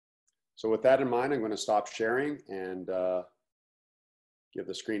So with that in mind, I'm going to stop sharing and give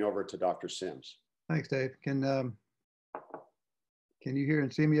the screen over to Dr. Sims. Thanks, Dave. Can you hear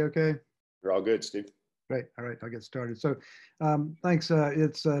and see me okay? You're all good, Steve. Great. All right, I'll get started. So thanks.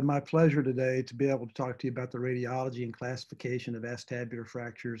 It's my pleasure today to be able to talk to you about the radiology and classification of acetabular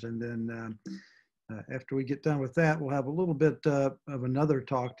fractures. And then after we get done with that, we'll have a little bit of another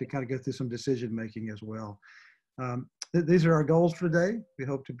talk to kind of go through some decision making as well. These are our goals for today. We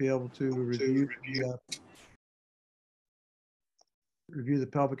hope to be able to review the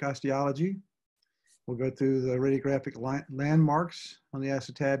pelvic osteology. We'll go through the radiographic landmarks on the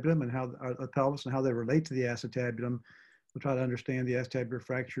acetabulum and how the pelvis and how they relate to the acetabulum. We'll try to understand the acetabular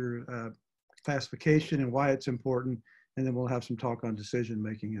fracture classification and why it's important, and then we'll have some talk on decision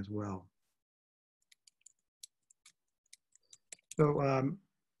making as well. So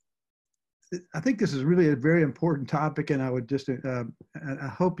I think this is really a very important topic, and I would just I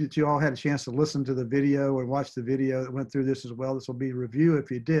hope that you all had a chance to listen to the video or watch the video that went through this as well. This will be a review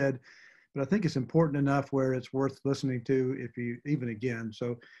if you did. But I think it's important enough where it's worth listening to if you even again.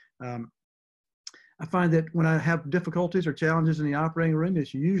 So I find that when I have difficulties or challenges in the operating room,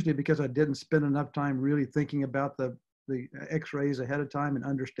 it's usually because I didn't spend enough time really thinking about the x-rays ahead of time and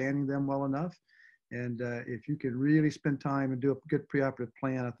understanding them well enough. And if you can really spend time and do a good preoperative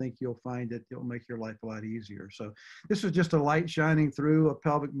plan, I think you'll find that it'll make your life a lot easier. So this is just a light shining through a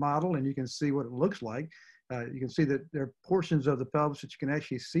pelvic model, and you can see what it looks like. You can see that there are portions of the pelvis that you can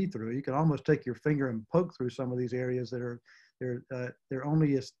actually see through. You can almost take your finger and poke through some of these areas that are they're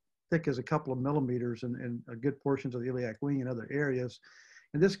only as thick as a couple of millimeters in good portions of the iliac wing and other areas.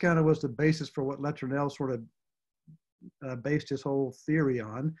 And this kind of was the basis for what Letournel sort of based his whole theory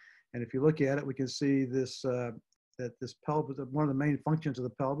on. And if you look at it, we can see this that this pelvis, one of the main functions of the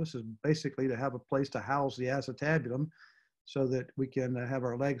pelvis is basically to have a place to house the acetabulum so that we can have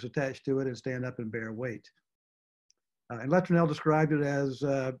our legs attached to it and stand up and bear weight. And Letournel described it as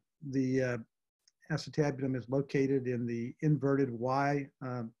the acetabulum is located in the inverted Y,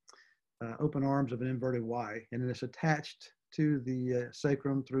 open arms of an inverted Y, and it's attached to the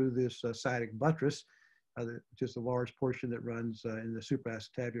sacrum through this sciatic buttress, which is the large portion that runs in the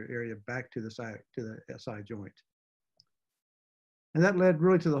supraacetabular area back to the SI joint. And that led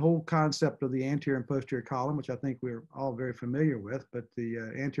really to the whole concept of the anterior and posterior column, which I think we're all very familiar with. But the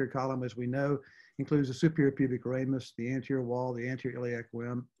anterior column, as we know, includes the superior pubic ramus, the anterior wall, the anterior iliac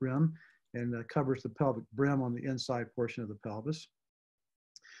rim, and covers the pelvic brim on the inside portion of the pelvis.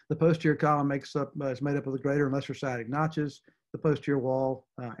 The posterior column is made up of the greater and lesser sciatic notches, the posterior wall,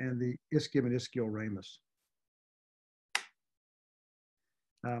 and the ischium and ischial ramus.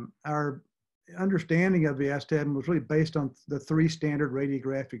 Our understanding of the acetabulum was really based on the three standard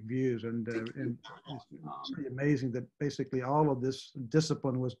radiographic views, and it's pretty amazing that basically all of this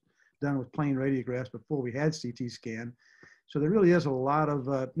discipline was done with plain radiographs before we had CT scan. So there really is a lot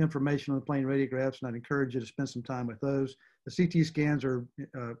of information on the plain radiographs, and I'd encourage you to spend some time with those. The CT scans are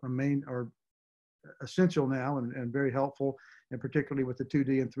essential now and very helpful, and particularly with the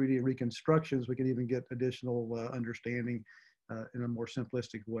 2D and 3D reconstructions, we can even get additional understanding in a more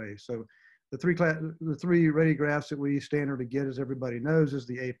simplistic way. So the three radiographs that we standardly get, as everybody knows, is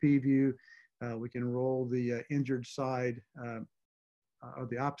the AP view. We can roll the injured side or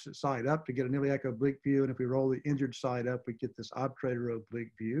the opposite side up to get an iliac oblique view. And if we roll the injured side up, we get this obturator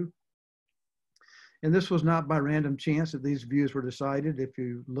oblique view. And this was not by random chance that these views were decided. If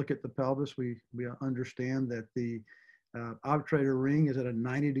you look at the pelvis, we understand that the obturator ring is at a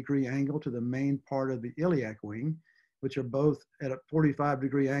 90-degree angle to the main part of the iliac wing, which are both at a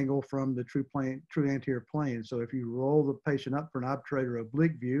 45-degree angle from the true anterior plane. So if you roll the patient up for an obturator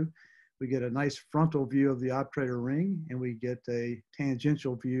oblique view, we get a nice frontal view of the obturator ring, and we get a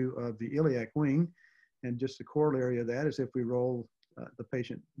tangential view of the iliac wing. And just the corollary of that is if we roll the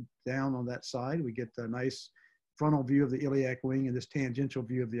patient down on that side, we get a nice frontal view of the iliac wing and this tangential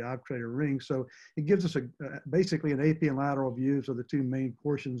view of the obturator ring. So it gives us basically an AP and lateral views of the two main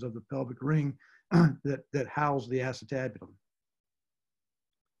portions of the pelvic ring that house the acetabulum.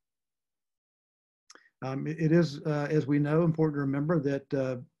 It is, as we know, important to remember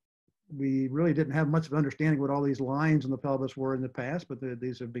that we really didn't have much of an understanding what all these lines in the pelvis were in the past, but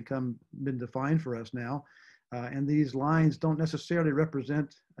these have been defined for us now. And these lines don't necessarily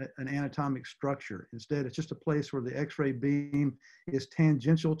represent an anatomic structure. Instead, it's just a place where the X-ray beam is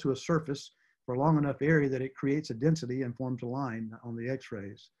tangential to a surface for a long enough area that it creates a density and forms a line on the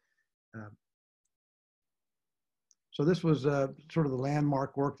X-rays. So this was sort of the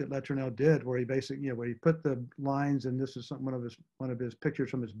landmark work that Letournel did, where he basically, where he put the lines, and this is one of his pictures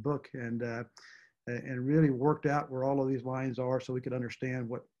from his book, and really worked out where all of these lines are, so we could understand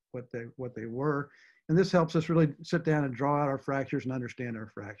what what they were. And this helps us really sit down and draw out our fractures and understand our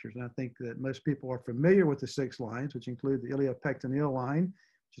fractures. And I think that most people are familiar with the 6 lines, which include the iliopectineal line,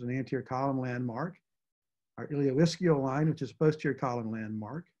 which is an anterior column landmark, our ilioischial line, which is a posterior column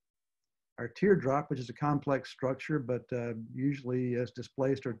landmark, our teardrop, which is a complex structure, but usually is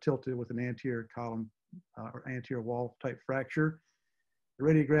displaced or tilted with an anterior column or anterior wall type fracture, the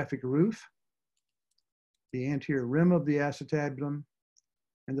radiographic roof, the anterior rim of the acetabulum,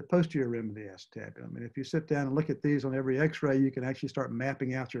 and the posterior rim of the acetabulum. And if you sit down and look at these on every x-ray, you can actually start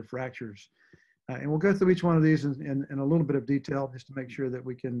mapping out your fractures. And we'll go through each one of these in a little bit of detail just to make sure that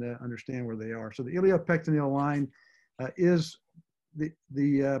we can understand where they are. So the iliopectineal line is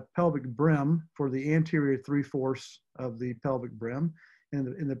the pelvic brim for the anterior 3/4 of the pelvic brim. And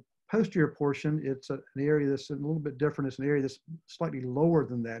in the posterior portion, it's an area that's a little bit different. It's an area that's slightly lower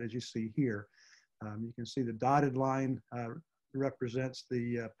than that, as you see here. You can see the dotted line represents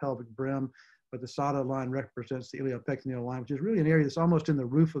the pelvic brim, but the solid line represents the iliopectineal line, which is really an area that's almost in the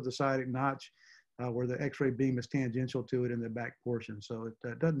roof of the sciatic notch, where the x-ray beam is tangential to it in the back portion. So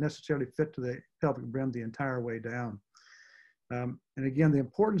it doesn't necessarily fit to the pelvic brim the entire way down. And again, the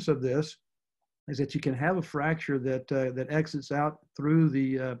importance of this is that you can have a fracture that exits out through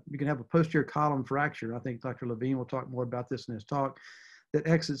the, you can have a posterior column fracture. I think Dr. Levine will talk more about this in his talk, that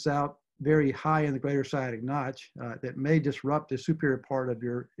exits out very high in the greater sciatic notch that may disrupt the superior part of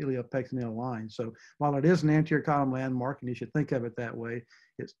your iliopectineal line. So while it is an anterior column landmark, and you should think of it that way,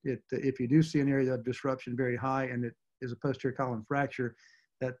 if you do see an area of disruption very high and it is a posterior column fracture,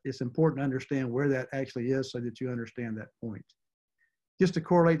 that it's important to understand where that actually is so that you understand that point. Just to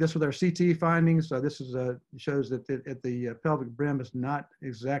correlate this with our CT findings, this is shows that at the pelvic brim is not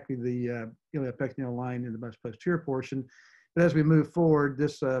exactly the iliopectineal line in the most posterior portion. But as we move forward,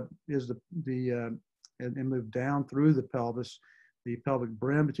 this is and move down through the pelvis. The pelvic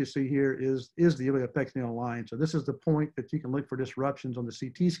brim that you see here is the iliopectineal line. So this is the point that you can look for disruptions on the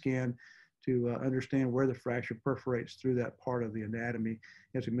CT scan to understand where the fracture perforates through that part of the anatomy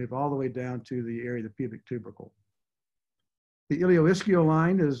as we move all the way down to the area of the pubic tubercle. The ilioischial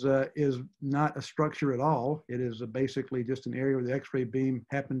line is not a structure at all. It is basically just an area where the x-ray beam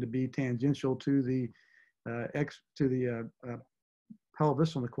happened to be tangential to the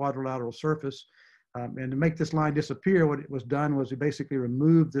pelvis on the quadrilateral surface. And to make this line disappear, what was done was we basically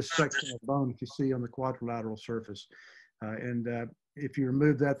removed this section of bone that you see on the quadrilateral surface. If you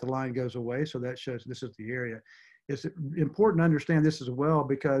remove that, the line goes away. So that shows this is the area. It's important to understand this as well,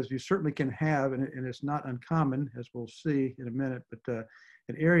 because you certainly can have, and it's not uncommon, as we'll see in a minute, but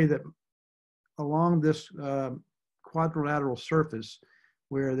an area that along this quadrilateral surface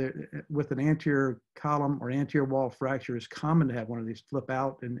where with an anterior column or anterior wall fracture, is common to have one of these flip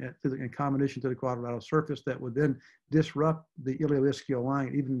out in combination to the quadrilateral surface that would then disrupt the ilioischial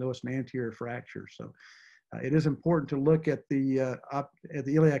line, even though it's an anterior fracture. So it is important to look at the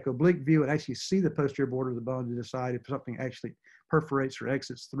iliac oblique view and actually see the posterior border of the bone to decide if something actually perforates or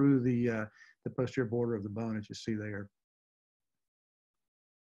exits through the posterior border of the bone, as you see there.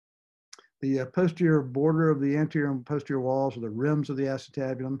 The posterior border of the anterior and posterior walls are the rims of the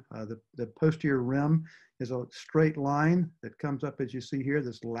acetabulum. The posterior rim is a straight line that comes up, as you see here,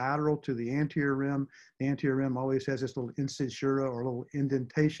 that's lateral to the anterior rim. The anterior rim always has this little incisura or little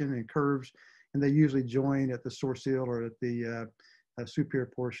indentation and curves, and they usually join at the sourceal or at the superior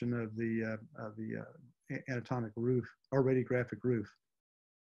portion of the anatomic roof or radiographic roof.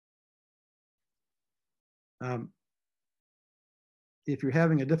 If you're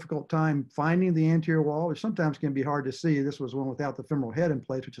having a difficult time finding the anterior wall, which sometimes can be hard to see, this was one without the femoral head in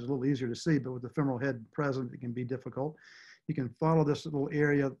place, which is a little easier to see, but with the femoral head present, it can be difficult. You can follow this little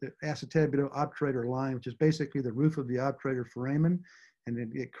area, the acetabular obturator line, which is basically the roof of the obturator foramen, and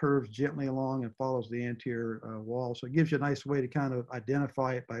then it curves gently along and follows the anterior wall. So it gives you a nice way to kind of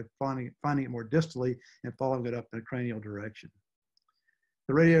identify it by finding it more distally and following it up in a cranial direction.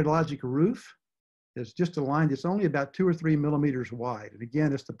 The radiologic roof is just a line that's only about 2 or 3 millimeters wide. And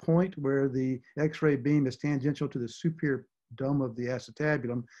again, it's the point where the x-ray beam is tangential to the superior dome of the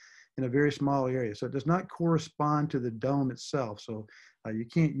acetabulum in a very small area. So it does not correspond to the dome itself. So you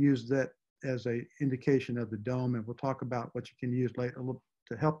can't use that as an indication of the dome. And we'll talk about what you can use later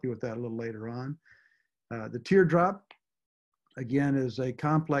to help you with that a little later on. The teardrop, again, is a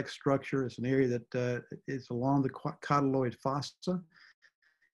complex structure. It's an area that is along the cotyloid fossa.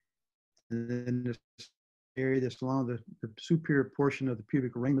 And then this area that's along the superior portion of the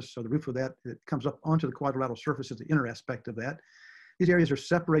pubic ramus, so the roof of that, it comes up onto the quadrilateral surface is the inner aspect of that. These areas are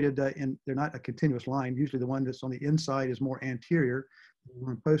separated and they're not a continuous line. Usually the one that's on the inside is more anterior, the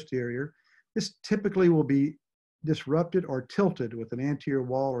one posterior. This typically will be disrupted or tilted with an anterior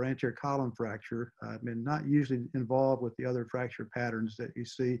wall or anterior column fracture, and not usually involved with the other fracture patterns that you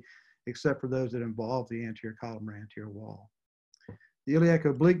see, except for those that involve the anterior column or anterior wall. The iliac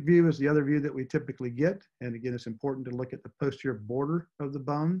oblique view is the other view that we typically get. And again, it's important to look at the posterior border of the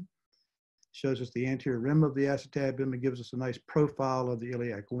bone. It shows us the anterior rim of the acetabulum and gives us a nice profile of the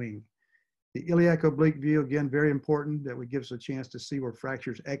iliac wing. The iliac oblique view, again, very important, that would give us a chance to see where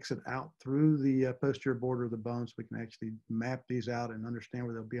fractures exit out through the posterior border of the bone, so we can actually map these out and understand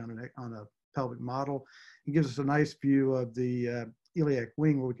where they'll be on a pelvic model. It gives us a nice view of the iliac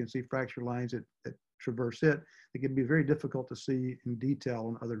wing, where we can see fracture lines that traverse it. It can be very difficult to see in detail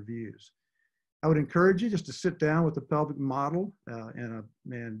on other views. I would encourage you just to sit down with the pelvic model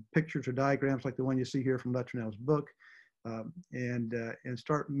and pictures or diagrams like the one you see here from Luttrell's book, and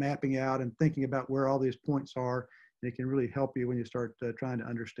start mapping out and thinking about where all these points are. And it can really help you when you start trying to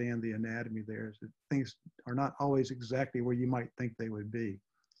understand the anatomy there. So things are not always exactly where you might think they would be.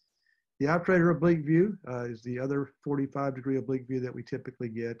 The obturator oblique view is the other 45-degree oblique view that we typically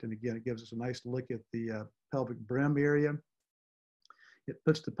get. And again, it gives us a nice look at the pelvic brim area. It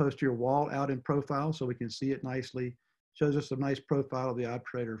puts the posterior wall out in profile so we can see it nicely. Shows us a nice profile of the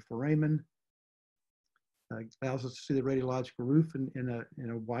obturator foramen. Allows us to see the radiological roof in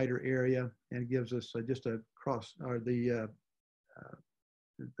a wider area, and gives us just a cross, or the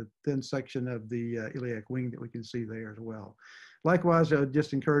thin section of the iliac wing that we can see there as well. Likewise, I would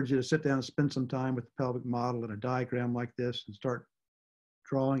just encourage you to sit down and spend some time with the pelvic model and a diagram like this, and start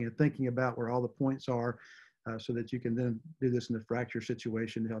drawing and thinking about where all the points are, so that you can then do this in a fracture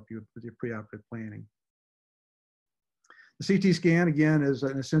situation to help you with your preoperative planning. The CT scan, again, is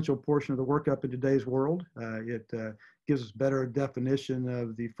an essential portion of the workup in today's world. It gives us better definition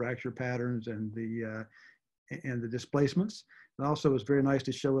of the fracture patterns and the displacements. And also, it's very nice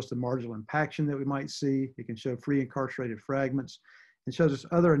to show us the marginal impaction that we might see. It can show free incarcerated fragments. It shows us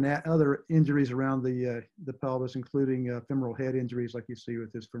other injuries around the pelvis, including femoral head injuries like you see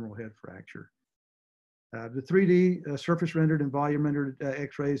with this femoral head fracture. The 3D surface rendered and volume rendered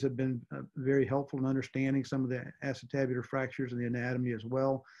x-rays have been very helpful in understanding some of the acetabular fractures and the anatomy as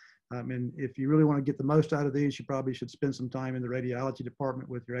well. And if you really want to get the most out of these, you probably should spend some time in the radiology department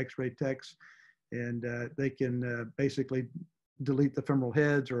with your x-ray techs, and they can basically delete the femoral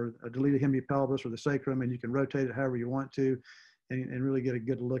heads or delete a hemipelvis or the sacrum, and you can rotate it however you want to, and really get a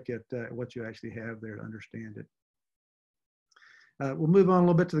good look at what you actually have there to understand it. We'll move on a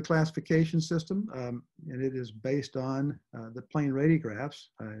little bit to the classification system, and it is based on the plane radiographs.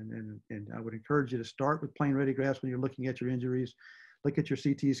 And I would encourage you to start with plane radiographs when you're looking at your injuries. Look at your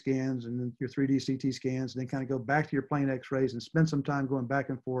CT scans and then your 3D CT scans, and then kind of go back to your plane x-rays and spend some time going back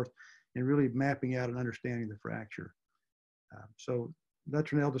and forth and really mapping out and understanding the fracture. So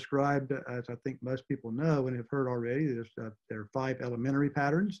Luttrell described, as I think most people know and have heard already, there are 5 elementary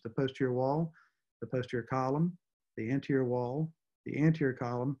patterns: the posterior wall, the posterior column, the anterior wall, the anterior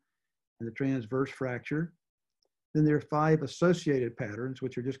column, and the transverse fracture. Then there are 5 associated patterns,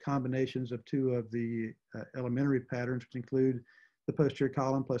 which are just combinations of 2 of the elementary patterns, which include the posterior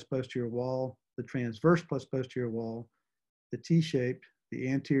column plus posterior wall, the transverse plus posterior wall, the T-shaped, the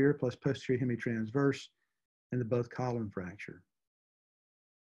anterior plus posterior hemitransverse, and the both column fracture.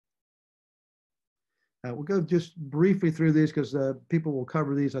 We'll go just briefly through these because people will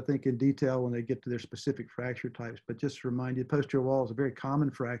cover these, I think, in detail when they get to their specific fracture types. But just to remind you, posterior wall is a very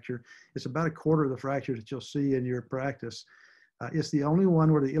common fracture. It's about 1/4 of the fractures that you'll see in your practice. It's the only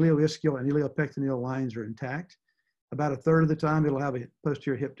one where the ilioischial and iliopectineal lines are intact. About 1/3 of the time, it'll have a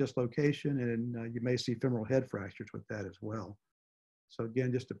posterior hip dislocation, and you may see femoral head fractures with that as well. So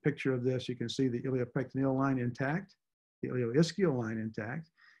again, just a picture of this, you can see the iliopectineal line intact, the ilioischial line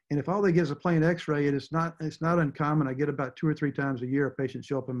intact. And if all they get is a plain x-ray, it's not uncommon. I get about 2 or 3 times a year a patient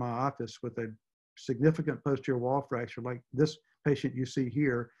show up in my office with a significant posterior wall fracture like this patient you see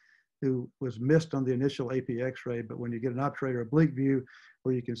here, who was missed on the initial AP x-ray. But when you get an obturator oblique view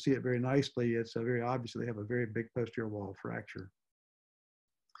where you can see it very nicely, it's very obvious they have a very big posterior wall fracture.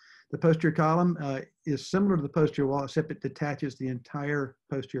 The posterior column is similar to the posterior wall, except it detaches the entire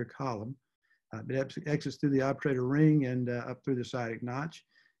posterior column. It exits through the obturator ring and up through the sciatic notch.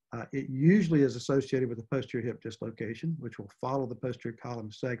 It usually is associated with a posterior hip dislocation, which will follow the posterior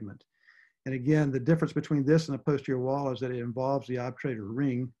column segment. And again, the difference between this and a posterior wall is that it involves the obturator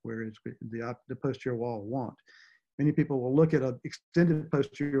ring, whereas the posterior wall won't. Many people will look at an extended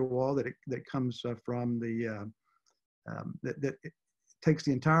posterior wall that comes from that takes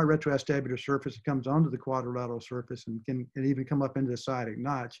the entire retroacetabular surface, it comes onto the quadrilateral surface, and can even come up into the sciatic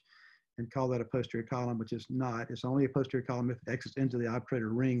notch, and call that a posterior column, which is not. It's only a posterior column if it exits into the obturator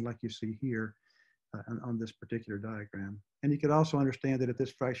ring like you see here. on this particular diagram. And you could also understand that if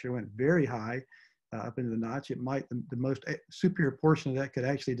this fracture went very high up into the notch, it might, the most superior portion of that could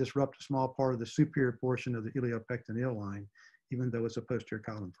actually disrupt a small part of the superior portion of the iliopectineal line, even though it's a posterior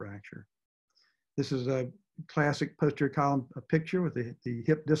column fracture. This is a classic posterior column picture with the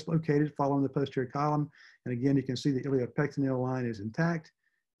hip dislocated following the posterior column. And again, you can see the iliopectineal line is intact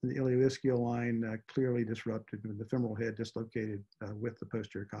and the ilioischial line clearly disrupted with the femoral head dislocated with the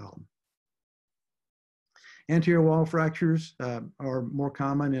posterior column. Anterior wall fractures are more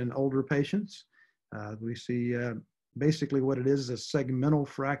common in older patients. We see basically what it is a segmental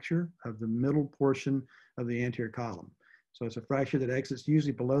fracture of the middle portion of the anterior column. So it's a fracture that exits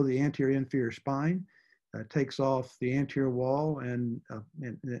usually below the anterior inferior spine, takes off the anterior wall and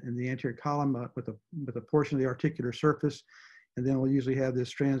the anterior column with a portion of the articular surface, and then we'll usually have this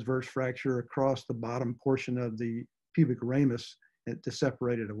transverse fracture across the bottom portion of the pubic ramus to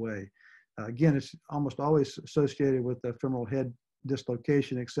separate it away. Again, it's almost always associated with the femoral head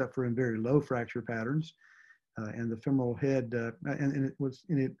dislocation, except for in very low fracture patterns. And the femoral head, and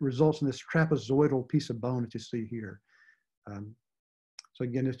it results in this trapezoidal piece of bone that you see here. So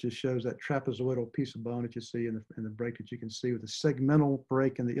again, this just shows that trapezoidal piece of bone that you see in the break that you can see with a segmental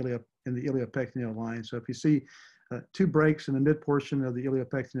break in the iliopectineal line. So if you see two breaks in the mid portion of the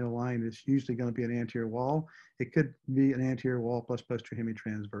iliopectineal line, it's usually going to be an anterior wall. It could be an anterior wall plus posterior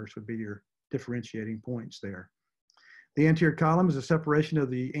hemitransverse would be your differentiating points there. The anterior column is a separation of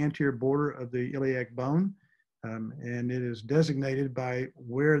the anterior border of the iliac bone, and it is designated by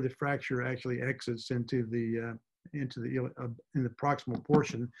where the fracture actually exits into the in the proximal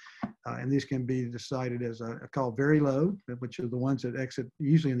portion, and these can be decided as called very low, which are the ones that exit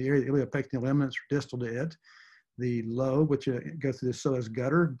usually in the area of the iliopectineal eminence or distal to it. The low, which go through the psoas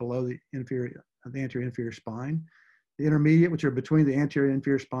gutter below the anterior inferior spine. The intermediate, which are between the anterior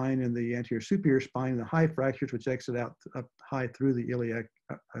inferior spine and the anterior superior spine, and the high fractures, which exit out up high through the iliac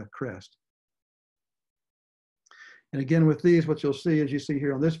crest. And again, with these, what you'll see, as you see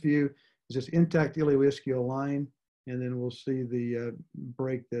here on this view, is this intact ilioischial line, and then we'll see the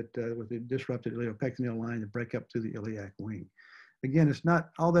break that with the disrupted iliopectineal line, the break up to the iliac wing. Again, it's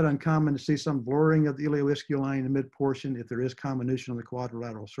not all that uncommon to see some blurring of the ilioischial line in the mid portion if there is comminution on the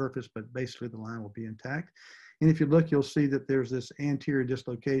quadrilateral surface, but basically the line will be intact. And if you look, you'll see that there's this anterior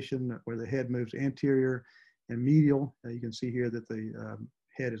dislocation where the head moves anterior and medial. You can see here that the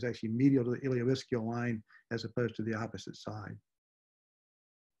head is actually medial to the ilioischial line as opposed to the opposite side.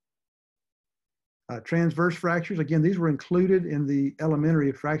 Transverse fractures, again, these were included in the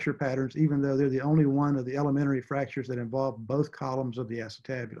elementary fracture patterns, even though they're the only one of the elementary fractures that involve both columns of the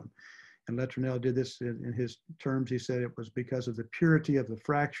acetabulum. And Letournel did this in his terms. He said it was because of the purity of the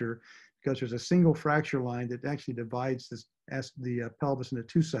fracture, because there's a single fracture line that actually divides the pelvis into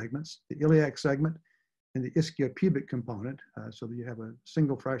two segments, the iliac segment and the ischiopubic component, so that you have a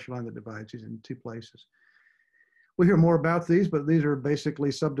single fracture line that divides these in two places. We'll hear more about these, but these are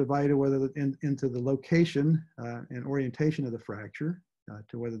basically subdivided into the location and orientation of the fracture,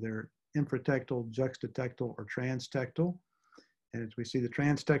 to whether they're infratectal, juxtatectal, or transtectal. And as we see, the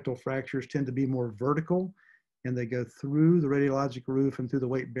transtectal fractures tend to be more vertical, and they go through the radiologic roof and through the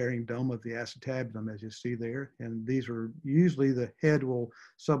weight-bearing dome of the acetabulum, as you see there. And these are usually the head will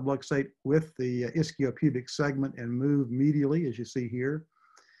subluxate with the ischiopubic segment and move medially, as you see here.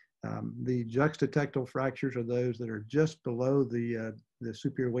 The juxtatectal fractures are those that are just below the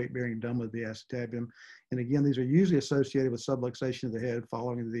superior weight-bearing dome of the acetabulum. And again, these are usually associated with subluxation of the head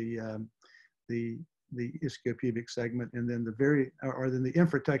following the ischiopubic segment, and then then the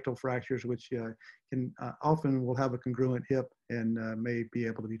infratectal fractures, which can often will have a congruent hip and may be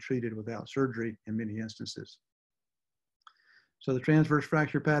able to be treated without surgery in many instances. So the transverse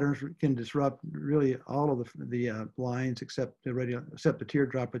fracture patterns can disrupt really all of the lines except the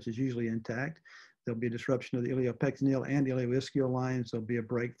teardrop, which is usually intact. There'll be a disruption of the iliopectineal and ilioischial lines. There'll be a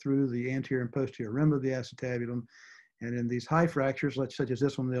break through the anterior and posterior rim of the acetabulum. And in these high fractures, such as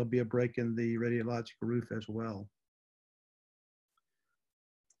this one, there'll be a break in the radiological roof as well.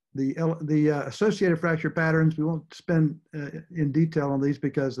 The associated fracture patterns, we won't spend in detail on these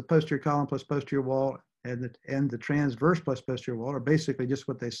because the posterior column plus posterior wall and the transverse plus posterior wall are basically just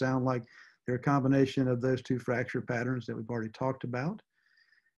what they sound like. They're a combination of those two fracture patterns that we've already talked about.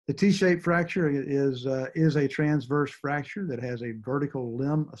 The T-shaped fracture is a transverse fracture that has a vertical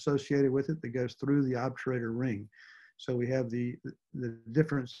limb associated with it that goes through the obturator ring. So we have the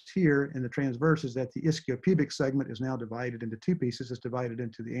difference here in the transverse is that the ischiopubic segment is now divided into two pieces. It's divided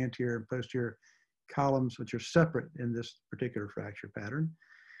into the anterior and posterior columns, which are separate in this particular fracture pattern.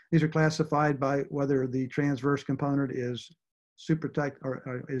 These are classified by whether the transverse component is supratect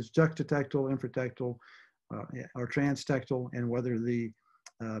or is juxtatectal, infratectal, or transtectal, and whether the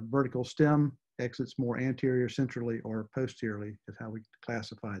vertical stem exits more anterior, centrally, or posteriorly is how we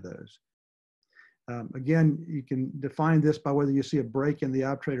classify those. Again, you can define this by whether you see a break in the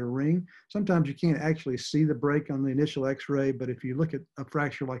obturator ring. Sometimes you can't actually see the break on the initial x-ray, but if you look at a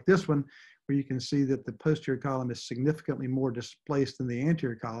fracture like this one, where you can see that the posterior column is significantly more displaced than the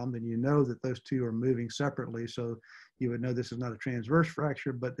anterior column, then you know that those two are moving separately. So you would know this is not a transverse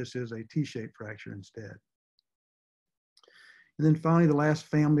fracture, but this is a T-shaped fracture instead. And then finally, the last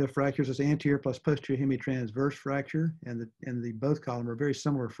family of fractures is anterior plus posterior hemitransverse fracture, and the both column are very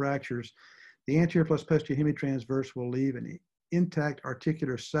similar fractures. The anterior plus posterior hemitransverse will leave an intact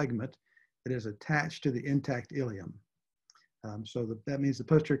articular segment that is attached to the intact ilium. That means the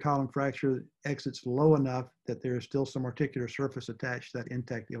posterior column fracture exits low enough that there is still some articular surface attached to that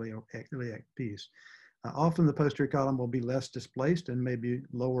intact iliac piece. Often the posterior column will be less displaced and maybe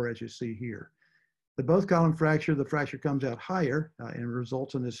lower, as you see here. The both column fracture, the fracture comes out higher and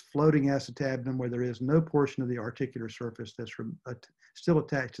results in this floating acetabulum where there is no portion of the articular surface that's still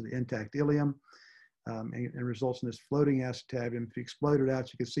attached to the intact ilium, and results in this floating acetabulum. If you explode it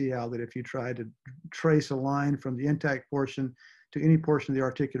out, you can see how that if you try to trace a line from the intact portion to any portion of the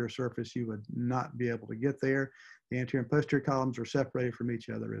articular surface, you would not be able to get there. The anterior and posterior columns are separated from each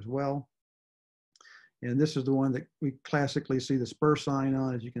other as well. And this is the one that we classically see the spur sign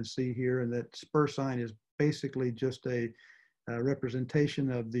on, as you can see here. And that spur sign is basically just a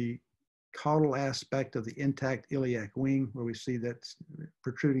representation of the caudal aspect of the intact iliac wing, where we see that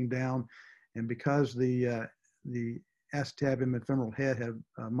protruding down. And because the acetabulum and femoral head have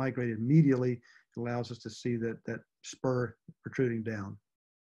migrated medially, it allows us to see that spur protruding down.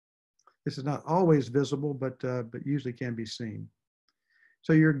 This is not always visible, but usually can be seen.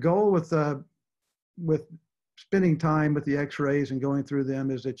 So your goal with spending time with the x-rays and going through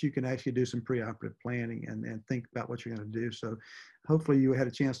them is that you can actually do some preoperative planning and think about what you're going to do. So hopefully you had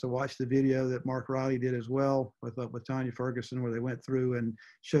a chance to watch the video that Mark Riley did as well with Tanya Ferguson, where they went through and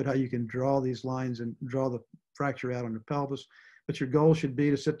showed how you can draw these lines and draw the fracture out on the pelvis. But your goal should be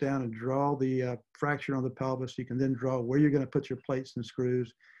to sit down and draw the fracture on the pelvis. You can then draw where you're going to put your plates and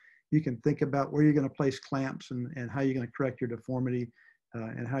screws. You can think about where you're going to place clamps and how you're going to correct your deformity.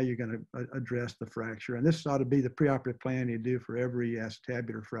 And how you're going to address the fracture. And this ought to be the preoperative plan you do for every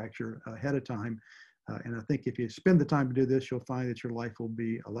acetabular fracture ahead of time. And I think if you spend the time to do this, you'll find that your life will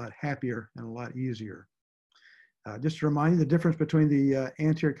be a lot happier and a lot easier. Just to remind you, the difference between the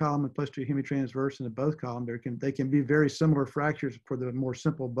anterior column and posterior hemitransverse and the both column, they can be very similar fractures for the more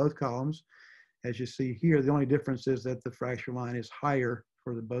simple both columns. As you see here, the only difference is that the fracture line is higher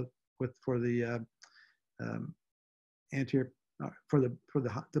for the anterior for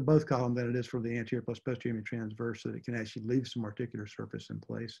the both column than it is for the anterior plus posterior hemitransverse, so that it can actually leave some articular surface in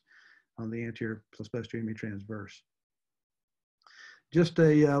place on the anterior plus posterior hemitransverse. Just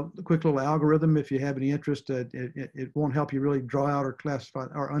a quick little algorithm if you have any interest. It won't help you really draw out or classify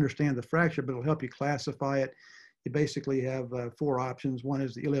or understand the fracture, but it'll help you classify it. You basically have 4 options. One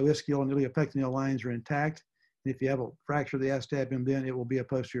is the ilioischial and iliopectineal lines are intact. And if you have a fracture of the acetabulum, then it will be a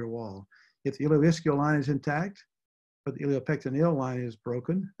posterior wall. If the ilioischial line is intact, but the iliopectineal line is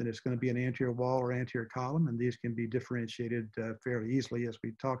broken, then it's going to be an anterior wall or anterior column, and these can be differentiated fairly easily, as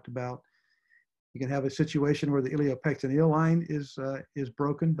we talked about. You can have a situation where the iliopectineal line is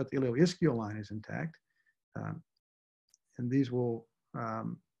broken, but the ilioischial line is intact, and these will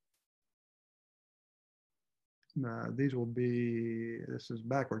be, this is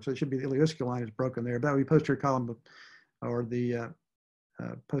backwards, so it should be the ilioischial line is broken there. That would be posterior column or the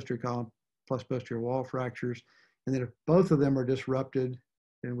posterior column plus posterior wall fractures. And then if both of them are disrupted,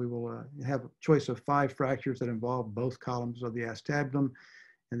 then we will have a choice of 5 fractures that involve both columns of the acetabulum.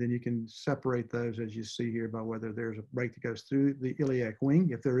 And then you can separate those, as you see here, by whether there's a break that goes through the iliac wing.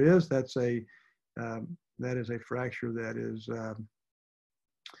 If there is, that is a fracture that is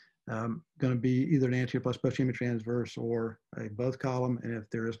going to be either an anterior plus posterior hemitransverse or a both column. And if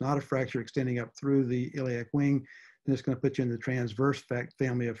there is not a fracture extending up through the iliac wing, then it's going to put you in the transverse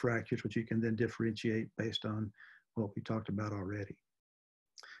family of fractures, which you can then differentiate based on what we talked about already.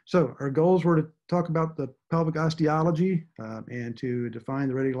 So our goals were to talk about the pelvic osteology and to define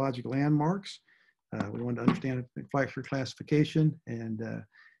the radiologic landmarks. We wanted to understand the fracture classification, and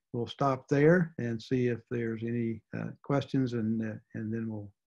we'll stop there and see if there's any questions, and then we'll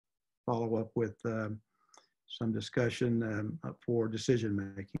follow up with some discussion for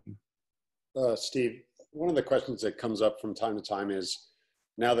decision making. Steve, one of the questions that comes up from time to time is,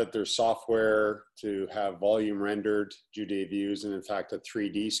 now that there's software to have volume rendered Judet views and in fact a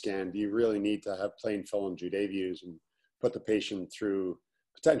 3D scan, do you really need to have plain film Judet views? And put the patient through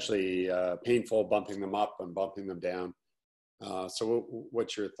potentially painful bumping them up and bumping them down. So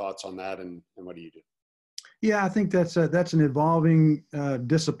what's your thoughts on that, and what do you do? Yeah, I think that's an evolving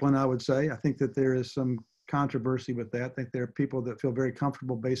discipline, I would say. I think that there is some controversy with that. I think there are people that feel very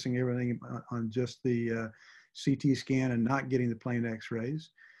comfortable basing everything on just the CT scan and not getting the plain X-rays.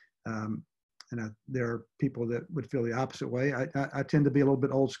 There are people that would feel the opposite way. I tend to be a little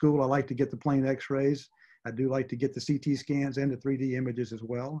bit old school. I like to get the plain X-rays. I do like to get the CT scans and the 3D images as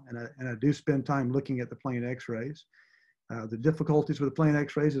well. And I do spend time looking at the plain X-rays. The difficulties with the plain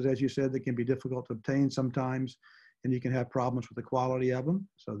X-rays is, as you said, they can be difficult to obtain sometimes, and you can have problems with the quality of them.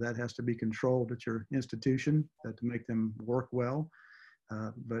 So that has to be controlled at your institution to make them work well.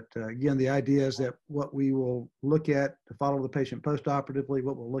 But again, the idea is that what we will look at to follow the patient postoperatively,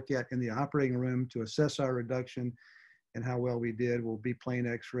 what we'll look at in the operating room to assess our reduction and how well we did will be plain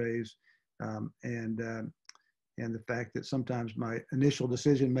X-rays. And the fact that sometimes my initial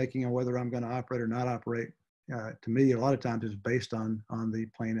decision making on whether I'm going to operate or not operate, to me, a lot of times is based on the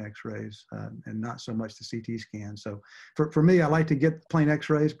plain X-rays and not so much the CT scan. So for me, I like to get plain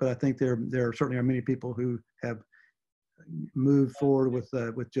X-rays, but I think there certainly are many people who have moved forward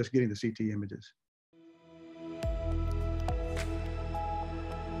with just getting the CT images.